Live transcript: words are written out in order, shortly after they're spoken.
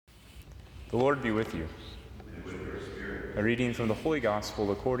The Lord be with you. And with your spirit. A reading from the Holy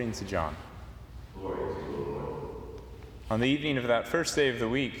Gospel according to John. Glory to you, Lord. On the evening of that first day of the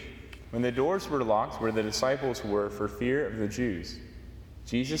week, when the doors were locked where the disciples were for fear of the Jews,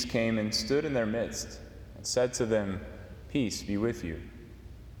 Jesus came and stood in their midst and said to them, "Peace be with you."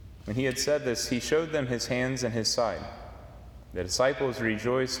 When he had said this, he showed them his hands and his side. The disciples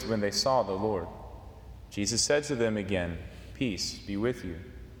rejoiced when they saw the Lord. Jesus said to them again, "Peace be with you.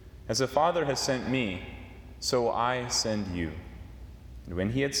 As the Father has sent me, so I send you." And when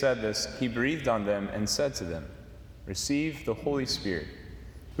he had said this, he breathed on them and said to them, "Receive the Holy Spirit.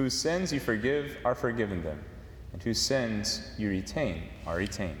 Whose sins you forgive are forgiven them, and whose sins you retain are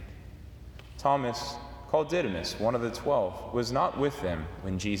retained." Thomas, called Didymus, one of the 12, was not with them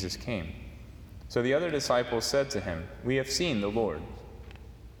when Jesus came. So the other disciples said to him, "We have seen the Lord."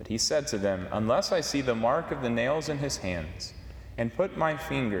 But he said to them, "Unless I see the mark of the nails in his hands, and put my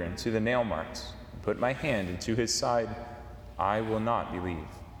finger into the nail marks, and put my hand into his side, I will not believe."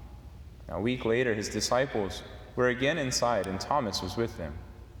 Now, a week later, his disciples were again inside, and Thomas was with them.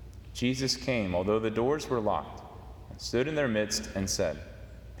 Jesus came, although the doors were locked, and stood in their midst and said,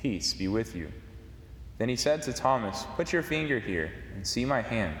 "Peace be with you." Then he said to Thomas, "Put your finger here, and see my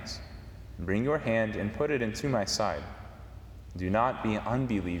hands, and bring your hand and put it into my side. Do not be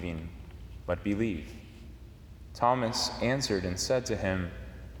unbelieving, but believe." Thomas answered and said to him,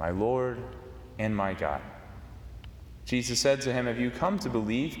 "My Lord and my God." Jesus said to him, "Have you come to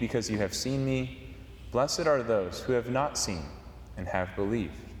believe because you have seen me? Blessed are those who have not seen and have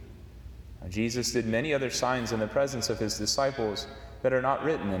believed." Now, Jesus did many other signs in the presence of his disciples that are not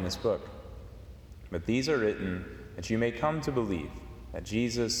written in this book. But these are written that you may come to believe that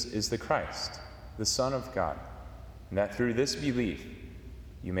Jesus is the Christ, the Son of God, and that through this belief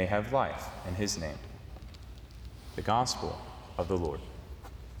you may have life in his name. The Gospel of the Lord.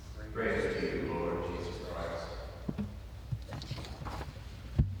 Praise to you, Lord Jesus Christ.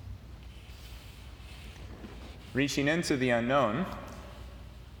 Reaching into the unknown,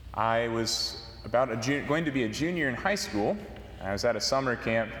 I was going to be a junior in high school. I was at a summer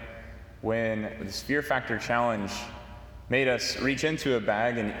camp when this Fear Factor challenge made us reach into a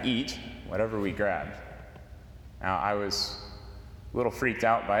bag and eat whatever we grabbed. Now, I was a little freaked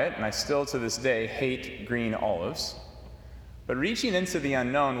out by it, and I still to this day hate green olives. But reaching into the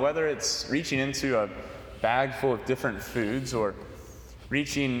unknown, whether it's reaching into a bag full of different foods, or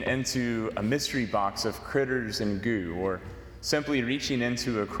reaching into a mystery box of critters and goo, or simply reaching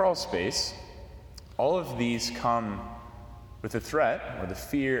into a crawl space, all of these come with the threat or the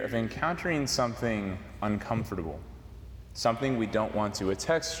fear of encountering something uncomfortable, something we don't want to, a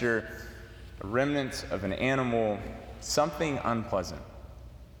texture, a remnant of an animal, something unpleasant.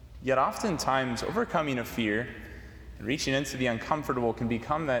 Yet oftentimes, overcoming a fear and reaching into the uncomfortable can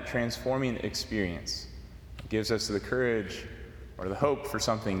become that transforming experience. It gives us the courage or the hope for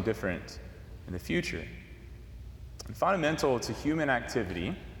something different in the future. And fundamental to human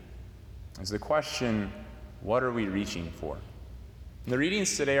activity is the question, what are we reaching for? And the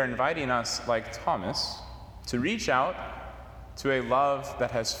readings today are inviting us, like Thomas, to reach out to a love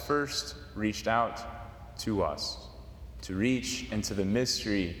that has first reached out to us, to reach into the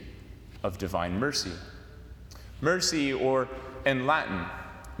mystery of divine mercy. Mercy, or in Latin,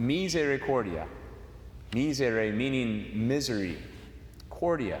 misericordia. Misere meaning misery,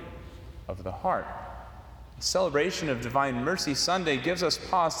 cordia, of the heart. The celebration of Divine Mercy Sunday gives us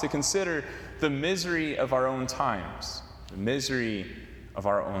pause to consider the misery of our own times, the misery of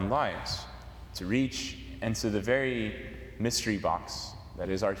our own lives, to reach into the very mystery box that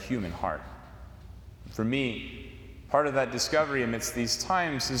is our human heart. For me, part of that discovery amidst these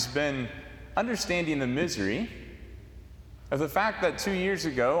times has been understanding the misery of the fact that 2 years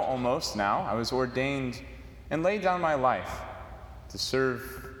ago, almost now, I was ordained and laid down my life to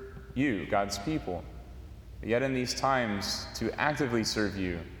serve you, God's people. But yet in these times, to actively serve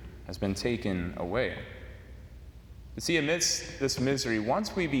you has been taken away. You see, amidst this misery,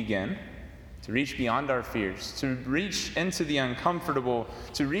 once we begin to reach beyond our fears, to reach into the uncomfortable,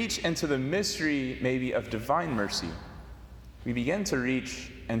 to reach into the mystery maybe of divine mercy, we begin to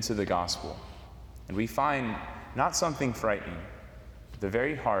reach into the gospel. And we find not something frightening, but the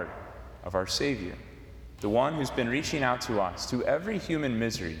very heart of our Savior, the one who's been reaching out to us, to every human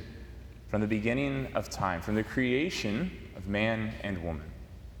misery from the beginning of time, from the creation of man and woman.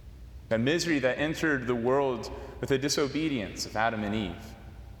 That misery that entered the world with the disobedience of Adam and Eve.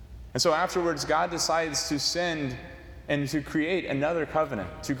 And so afterwards, God decides to send and to create another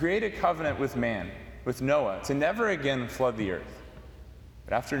covenant, to create a covenant with man, with Noah, to never again flood the earth.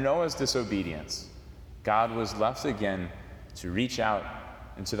 But after Noah's disobedience, God was left again to reach out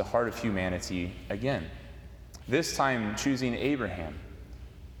into the heart of humanity again, this time choosing Abraham,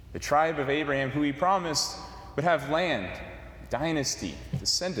 the tribe of Abraham who he promised would have land, dynasty,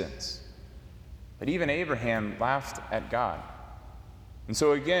 descendants. But even Abraham laughed at God. And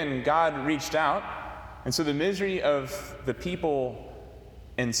so again, God reached out, and so the misery of the people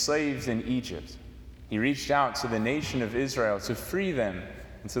enslaved in Egypt, he reached out to the nation of Israel to free them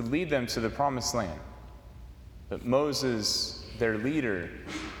and to lead them to the promised land. But Moses, their leader,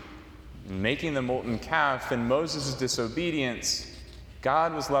 making the molten calf and Moses' disobedience,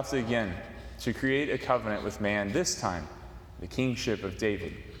 God was left again to create a covenant with man, this time the kingship of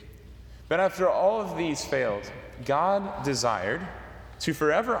David. But after all of these failed, God desired to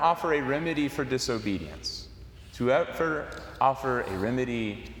forever offer a remedy for disobedience, to ever offer a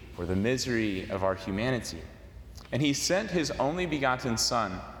remedy for the misery of our humanity. And he sent his only begotten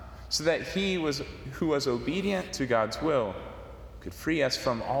Son so that he who was obedient to God's will could free us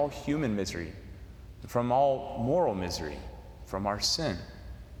from all human misery, from all moral misery, from our sin.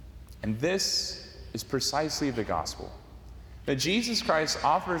 And this is precisely the gospel. That Jesus Christ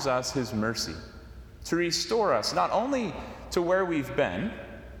offers us his mercy to restore us not only to where we've been,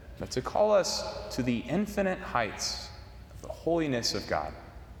 but to call us to the infinite heights of the holiness of God,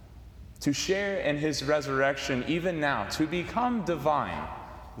 to share in his resurrection even now, to become divine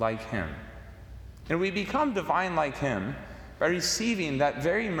like him. And we become divine like him by receiving that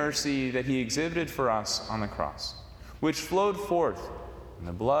very mercy that he exhibited for us on the cross, which flowed forth in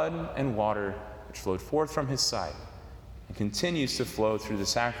the blood and water which flowed forth from his side and continues to flow through the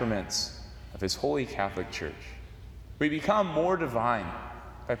sacraments of his holy Catholic Church. We become more divine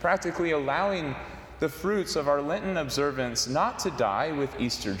by practically allowing the fruits of our Lenten observance not to die with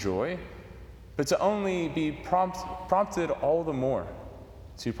Easter joy, but to only be prompted all the more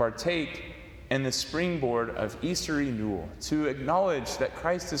to partake in the springboard of Easter renewal, to acknowledge that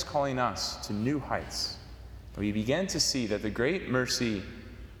Christ is calling us to new heights. We begin to see that the great mercy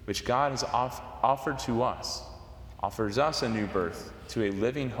which God has offered to us offers us a new birth to a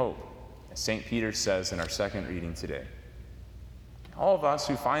living hope, as St. Peter says in our second reading today. All of us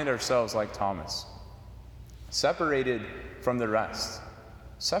who find ourselves like Thomas, separated from the rest,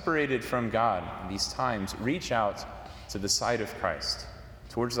 separated from God in these times, reach out to the side of Christ,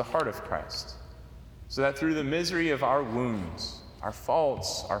 towards the heart of Christ, so that through the misery of our wounds, our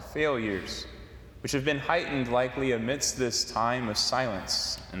faults, our failures, which have been heightened likely amidst this time of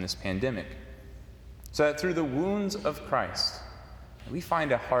silence and this pandemic, so that through the wounds of Christ, we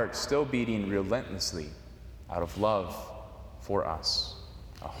find a heart still beating relentlessly out of love for us,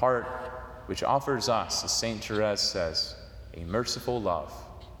 a heart which offers us, as St. Therese says, a merciful love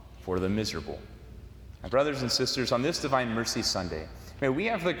for the miserable. My brothers and sisters, on this Divine Mercy Sunday, may we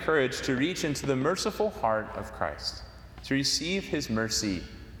have the courage to reach into the merciful heart of Christ, to receive his mercy,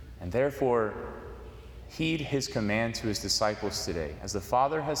 and therefore heed his command to his disciples today. As the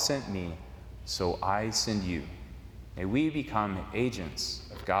Father has sent me, so I send you. May we become agents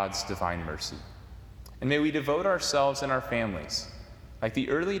of God's divine mercy. And may we devote ourselves and our families, like the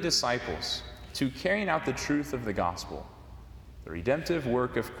early disciples, to carrying out the truth of the gospel, the redemptive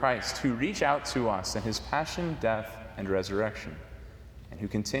work of Christ, who reached out to us in his passion, death, and resurrection, and who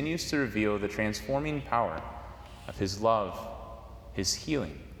continues to reveal the transforming power of his love, his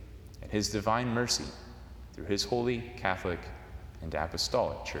healing, and his divine mercy through his holy Catholic and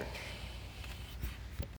Apostolic Church.